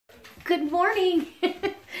Good morning.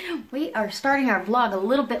 We are starting our vlog a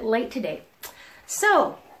little bit late today.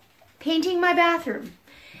 So, painting my bathroom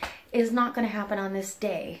is not going to happen on this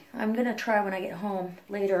day. I'm going to try when I get home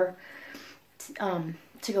later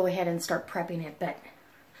to go ahead and start prepping it. But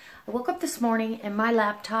I woke up this morning and my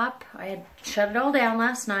laptop, I had shut it all down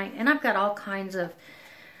last night, and I've got all kinds of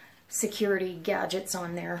security gadgets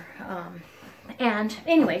on there. And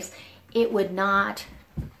anyways, it would not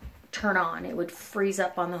turn on. It would freeze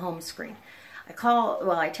up on the home screen.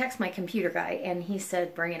 I text my computer guy and he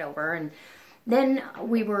said bring it over, and then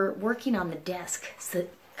we were working on the desk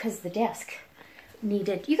because the desk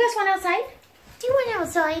needed... You guys want outside? Do you want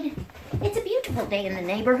outside? It's a beautiful day in the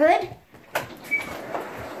neighborhood.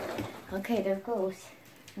 Okay, there it goes.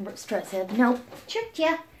 Strut said, nope, tricked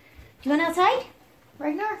ya. Do you want outside?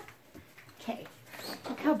 Right now? Okay.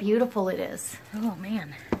 Look how beautiful it is. Oh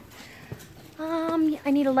man.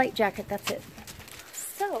 I need a light jacket, that's it.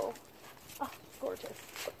 So, oh, it's gorgeous.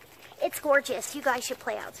 It's gorgeous. You guys should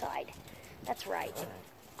play outside. That's right.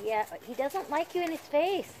 Yeah, he doesn't like you in his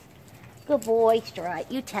face. Good boy,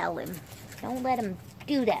 Strut. You tell him. Don't let him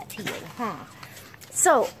do that to you, huh?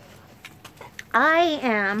 So, I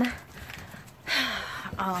am,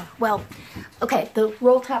 okay, the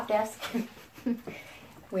roll top desk.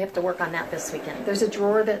 We have to work on that this weekend. There's a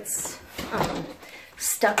drawer that's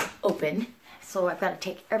stuck open, so I've got to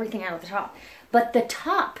take everything out of the top. But the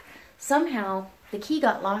top, somehow, the key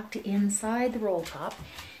got locked inside the roll top,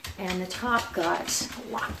 and the top got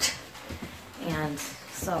locked. And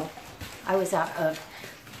so I was out of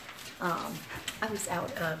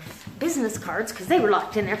business cards because they were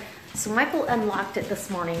locked in there. So Michael unlocked it this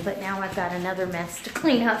morning, but now I've got another mess to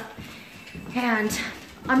clean up. And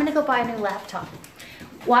I'm gonna go buy a new laptop.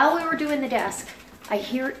 While we were doing the desk, I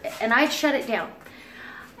hear, and I shut it down,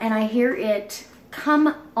 and I hear it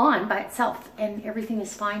come on by itself, and everything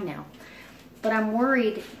is fine now. But I'm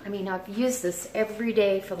worried. I mean, I've used this every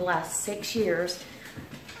day for the last 6 years.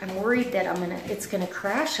 I'm worried that it's gonna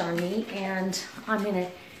crash on me, and I'm gonna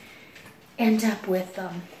end up with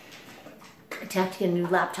to have to get a new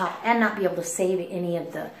laptop and not be able to save any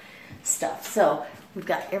of the stuff. So we've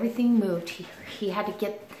got everything moved. He had to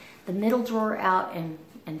get the middle drawer out and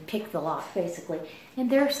pick the lock, basically. And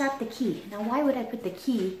there sat the key. Now, why would I put the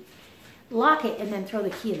key, lock it, and then throw the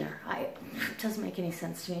key in there? It doesn't make any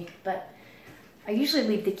sense to me. But I usually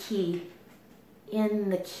leave the key in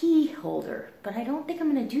the key holder, but I don't think I'm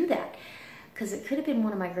going to do that because it could have been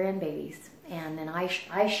one of my grandbabies. And then I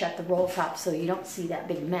shut the roll top so you don't see that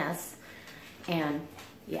big mess. And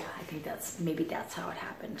yeah, I think maybe that's how it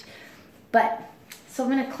happened. But so I'm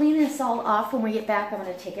going to clean this all off when we get back. I'm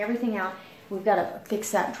going to take everything out. We've got to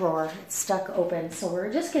fix that drawer. It's stuck open. So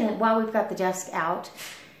we're just going to, while we've got the desk out,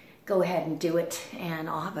 go ahead and do it. And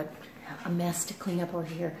I'll have a mess to clean up over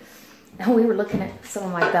here. Now we were looking at some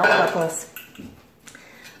of my belt buckles.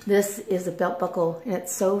 This is a belt buckle, and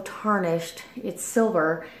it's so tarnished. It's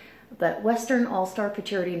silver, but Western All-Star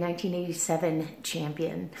Purity 1987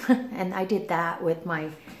 champion. And I did that with my,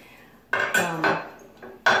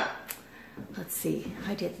 let's see,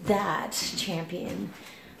 I did that champion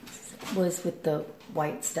was with the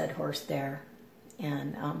white stud horse there.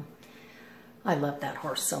 And I loved that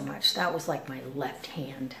horse so much. That was like my left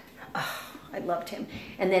hand. Oh, I loved him.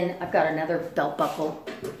 And then I've got another belt buckle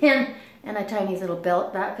and a tiny little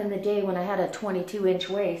belt back in the day when I had a 22-inch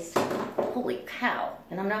waist. Holy cow.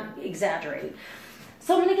 And I'm not exaggerating.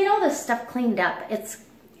 So I'm going to get all this stuff cleaned up.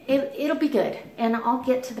 It'll be good. And I'll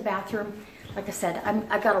get to the bathroom. Like I said,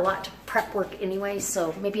 I've got a lot to prep work anyway,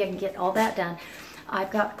 so maybe I can get all that done.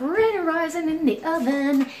 I've got bread rising in the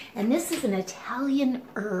oven, and this is an Italian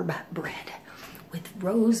herb bread with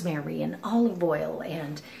rosemary and olive oil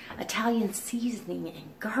and Italian seasoning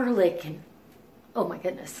and garlic, and oh my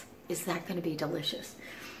goodness, is that going to be delicious.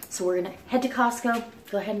 So we're going to head to Costco,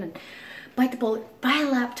 go ahead and bite the bullet, buy a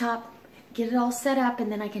laptop, get it all set up, and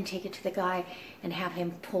then I can take it to the guy and have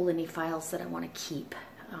him pull any files that I want to keep,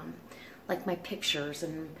 like my pictures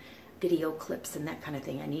and video clips and that kind of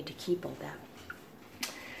thing. I need to keep all that.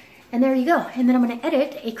 And there you go. And then I'm going to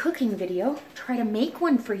edit a cooking video, try to make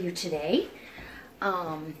one for you today.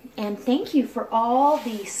 And thank you for all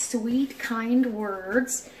the sweet, kind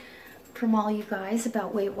words from all you guys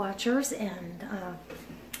about Weight Watchers. And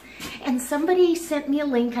somebody sent me a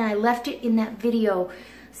link, and I left it in that video.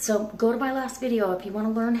 So go to my last video if you want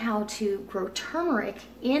to learn how to grow turmeric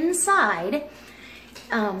inside.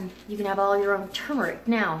 You can have all your own turmeric.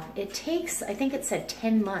 Now, it takes, I think it said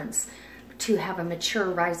 10 months to have a mature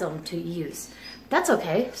rhizome to use. That's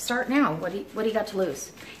okay. Start now. What do you got to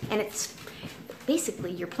lose? And it's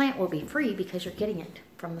basically your plant will be free because you're getting it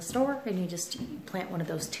from the store, and you just plant one of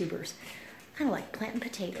those tubers. Kind of like planting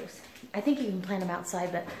potatoes. I think you can plant them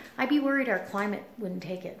outside, but I'd be worried our climate wouldn't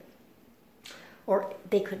take it. Or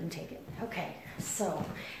they couldn't take it. Okay, so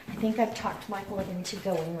I think I've talked Michael into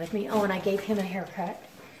going with me. Oh, and I gave him a haircut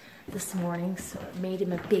this morning, so I made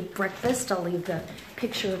him a big breakfast. I'll leave the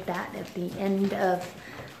picture of that at the end of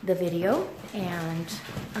the video. And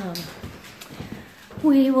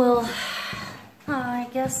we will, I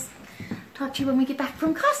guess, talk to you when we get back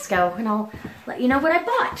from Costco, and I'll let you know what I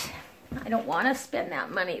bought. I don't want to spend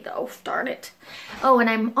that money though, darn it. Oh, and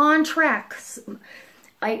I'm on track.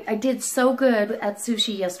 I did so good at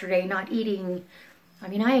sushi yesterday, not eating. I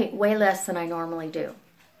mean, I ate way less than I normally do.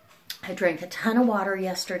 I drank a ton of water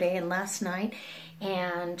yesterday and last night,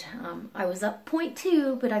 and I was up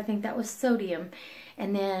 0.2, but I think that was sodium.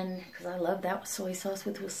 And then, because I love that soy sauce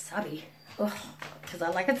with wasabi, because I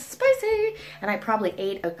like it spicy. And I probably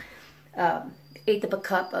ate the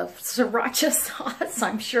cup of sriracha sauce,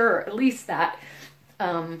 I'm sure, at least that.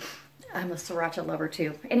 I'm a sriracha lover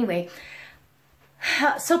too. Anyway,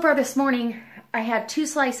 so far this morning, I had 2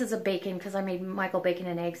 slices of bacon because I made Michael bacon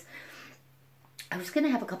and eggs. I was going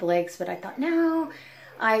to have a couple eggs, but I thought, no.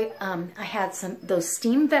 I had those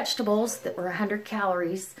steamed vegetables that were 100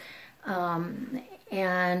 calories.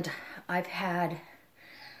 And I've had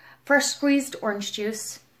fresh squeezed orange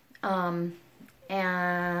juice, and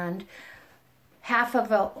half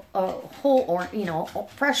of a whole orange,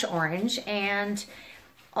 fresh orange, and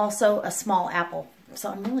also a small apple. So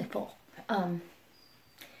I'm really full.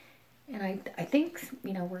 And I think,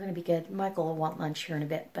 we're going to be good. Michael will want lunch here in a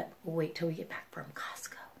bit, but we'll wait till we get back from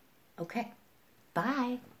Costco. Okay,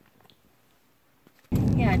 bye.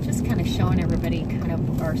 Yeah, just kind of showing everybody kind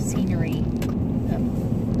of our scenery of,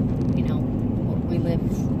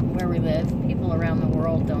 where we live. People around the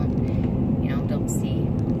world don't see a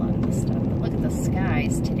lot of this stuff. But look at the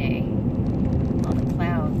skies today. All the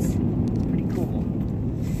clouds. Pretty cool.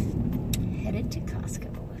 Headed to Costco.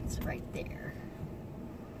 It's right there.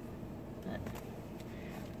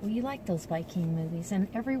 Well, you like those Viking movies, and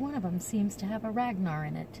every one of them seems to have a Ragnar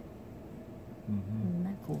in it. Mm-hmm. Isn't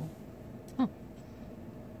that cool? Huh.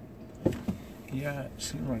 Yeah, it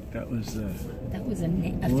seemed like that was a family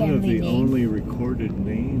name. One of the only recorded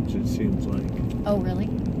names, it seems like. Oh, really?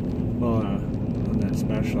 Well, on that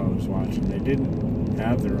special I was watching, they didn't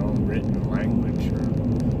have their own written language or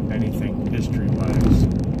anything history-wise.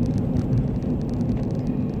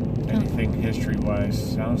 Anything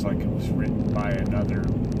history-wise sounds like it was written by another,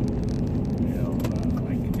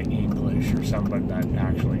 like the English or somebody that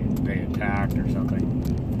actually they attacked or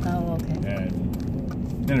something. Oh, okay.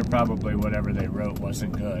 And then probably whatever they wrote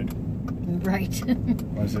wasn't good. Right.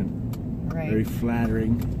 Wasn't very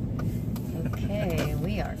flattering. Okay,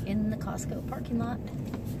 we are in the Costco parking lot.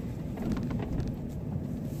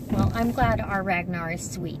 Well, I'm glad our Ragnar is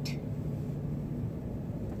sweet.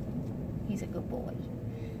 He's a good boy.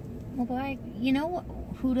 Well, boy,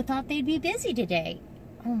 who'd have thought they'd be busy today?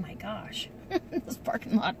 Oh my gosh, this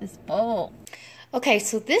parking lot is full. Okay,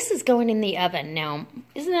 so this is going in the oven now.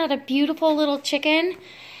 Isn't that a beautiful little chicken?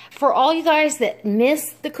 For all you guys that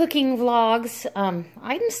miss the cooking vlogs,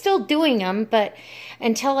 I'm still doing them, but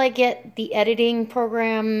until I get the editing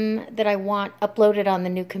program that I want uploaded on the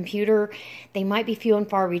new computer, they might be few and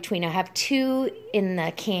far between. I have 2 in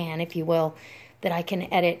the can, if you will, that I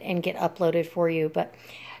can edit and get uploaded for you. But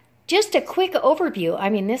just a quick overview. I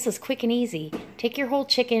mean, this is quick and easy. Take your whole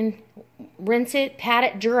chicken, rinse it, pat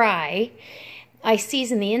it dry. I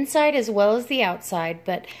season the inside as well as the outside,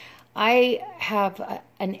 but I have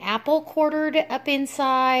an apple quartered up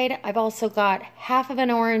inside. I've also got half of an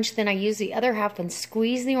orange. Then I use the other half and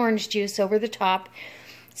squeeze the orange juice over the top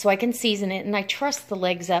so I can season it. And I truss the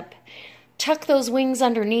legs up, tuck those wings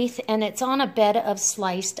underneath, and it's on a bed of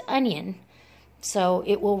sliced onion. So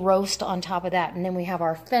it will roast on top of that. And then we have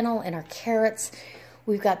our fennel and our carrots.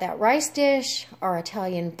 We've got that rice dish. Our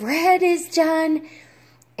Italian bread is done.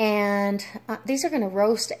 And these are going to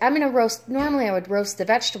roast. I'm going to roast, normally I would roast the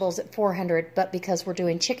vegetables at 400, but because we're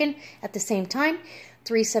doing chicken at the same time,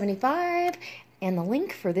 375. And the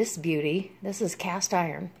link for this beauty, this is cast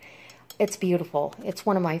iron. It's beautiful. It's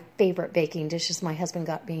one of my favorite baking dishes. My husband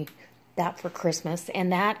got me that for Christmas.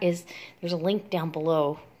 And that is, there's a link down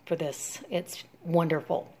below for this. It's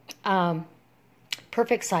wonderful.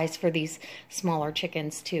 Perfect size for these smaller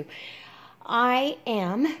chickens too. I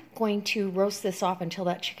am going to roast this off until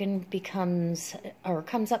that chicken comes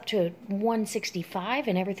up to 165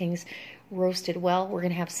 and everything's roasted well. We're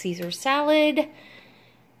going to have Caesar salad.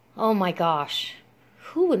 Oh my gosh.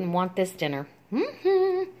 Who wouldn't want this dinner?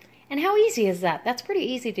 And how easy is that? That's pretty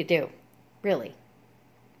easy to do. Really.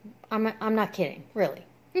 I'm not kidding. Really.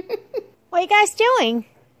 What are you guys doing?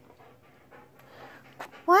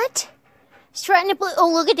 What? He's trying to play.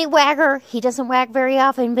 Oh, look at the wagger. He doesn't wag very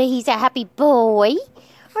often, but he's a happy boy.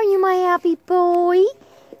 Are you my happy boy?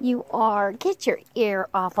 You are. Get your ear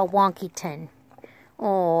off of Wonkyton.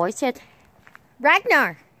 Oh, I said,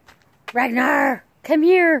 Ragnar. Ragnar, come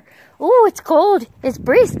here. Oh, it's cold. It's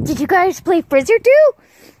brisk. Did you guys play Frizzr too?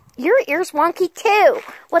 Your ear's wonky too.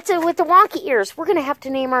 What's it with the wonky ears? We're going to have to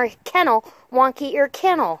name our kennel Wonky Ear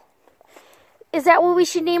Kennel. Is that what we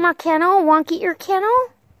should name our kennel? Wonky Ear Kennel?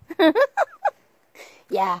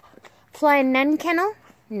 Yeah. Flying Nun Kennel?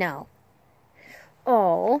 No.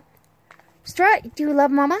 Oh. Strut, do you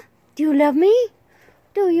love Mama? Do you love me?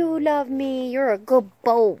 Do you love me? You're a good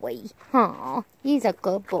boy. Aw, he's a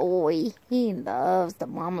good boy. He loves the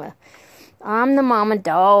mama. I'm the mama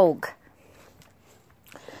dog.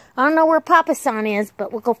 I don't know where Papa San is,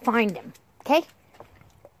 but we'll go find him. Okay?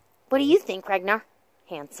 What do you think, Ragnar?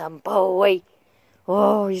 Handsome boy.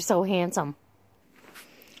 Oh, you're so handsome.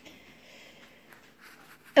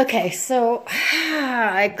 Okay, so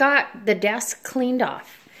I got the desk cleaned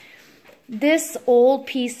off. This old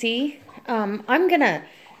PC, I'm going to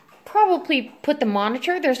probably put the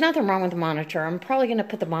monitor. There's nothing wrong with the monitor. I'm probably going to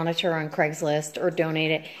put the monitor on Craigslist or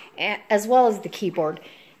donate it, as well as the keyboard.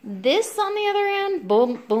 This, on the other end,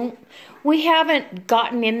 boom, boom. We haven't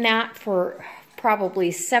gotten in that for probably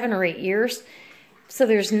 7 or 8 years. So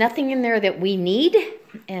there's nothing in there that we need.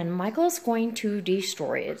 And Michael's going to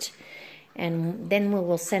destroy it. And then we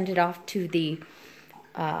will send it off to the,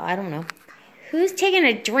 I don't know. Who's taking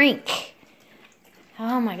a drink?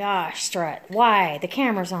 Oh my gosh, Strut. Why? The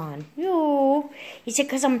camera's on. No. He said,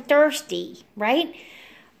 because I'm thirsty, right?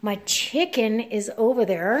 My chicken is over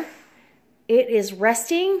there. It is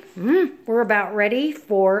resting. We're about ready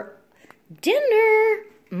for dinner.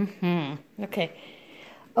 Okay.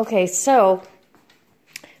 Okay, so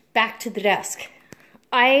back to the desk.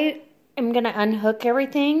 I am going to unhook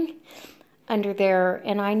everything under there,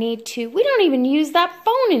 and I need to, we don't even use that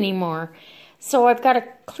phone anymore. So I've got to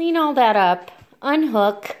clean all that up,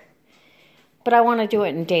 unhook, but I want to do it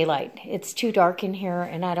in daylight. It's too dark in here,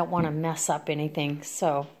 and I don't want to mess up anything.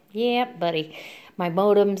 So, yeah, buddy, my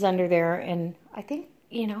modem's under there, and I think,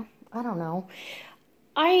 you know, I don't know.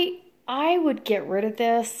 I would get rid of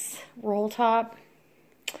this roll top.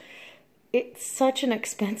 It's such an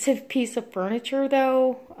expensive piece of furniture,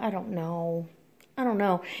 though. I don't know. I don't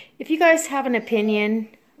know. If you guys have an opinion,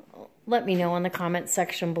 let me know in the comment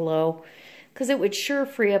section below. Because it would sure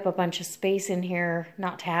free up a bunch of space in here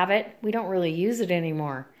not to have it. We don't really use it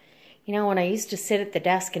anymore. You know, when I used to sit at the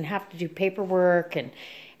desk and have to do paperwork and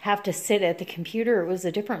have to sit at the computer, it was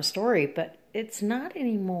a different story. But it's not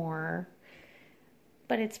anymore.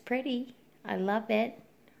 But it's pretty. I love it.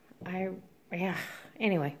 Yeah.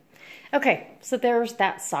 Anyway. Okay, so there's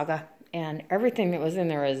that saga. And everything that was in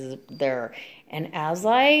there is there. And as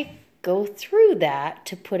I go through that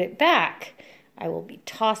to put it back, I will be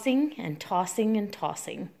tossing and tossing and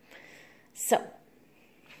tossing. So,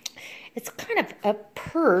 it's kind of a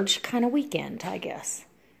purge kind of weekend, I guess.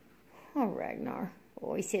 Oh, Ragnar.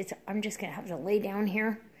 Oh, he says, I'm just going to have to lay down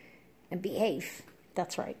here and behave.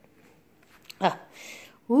 That's right.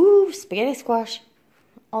 Ooh, spaghetti squash.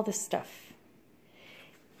 All this stuff.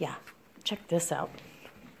 Yeah, check this out.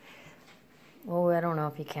 Oh, I don't know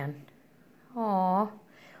if you can. Aw,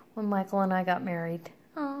 when Michael and I got married.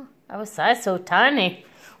 Oh, I was so tiny.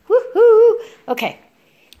 Woohoo! Okay,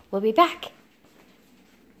 we'll be back.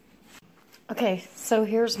 Okay, so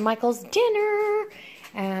here's Michael's dinner.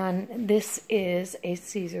 And this is a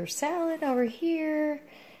Caesar salad over here.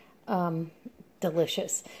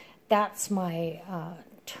 Delicious. That's my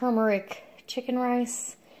turmeric chicken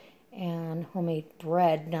rice and homemade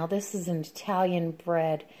bread. Now, this is an Italian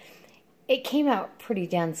bread. It came out pretty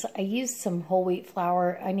dense. I used some whole wheat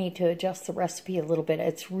flour. I need to adjust the recipe a little bit.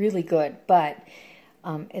 It's really good, but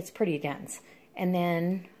it's pretty dense. And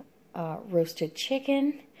then roasted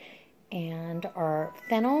chicken and our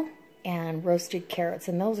fennel and roasted carrots.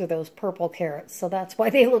 And those are those purple carrots. So that's why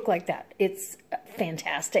they look like that. It's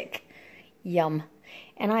fantastic. Yum.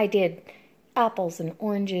 And I did apples and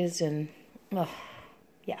oranges and, oh,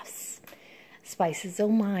 yes. Spices, oh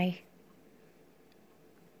my.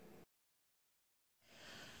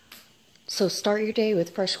 So start your day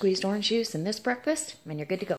with fresh squeezed orange juice and this breakfast, and you're good to go.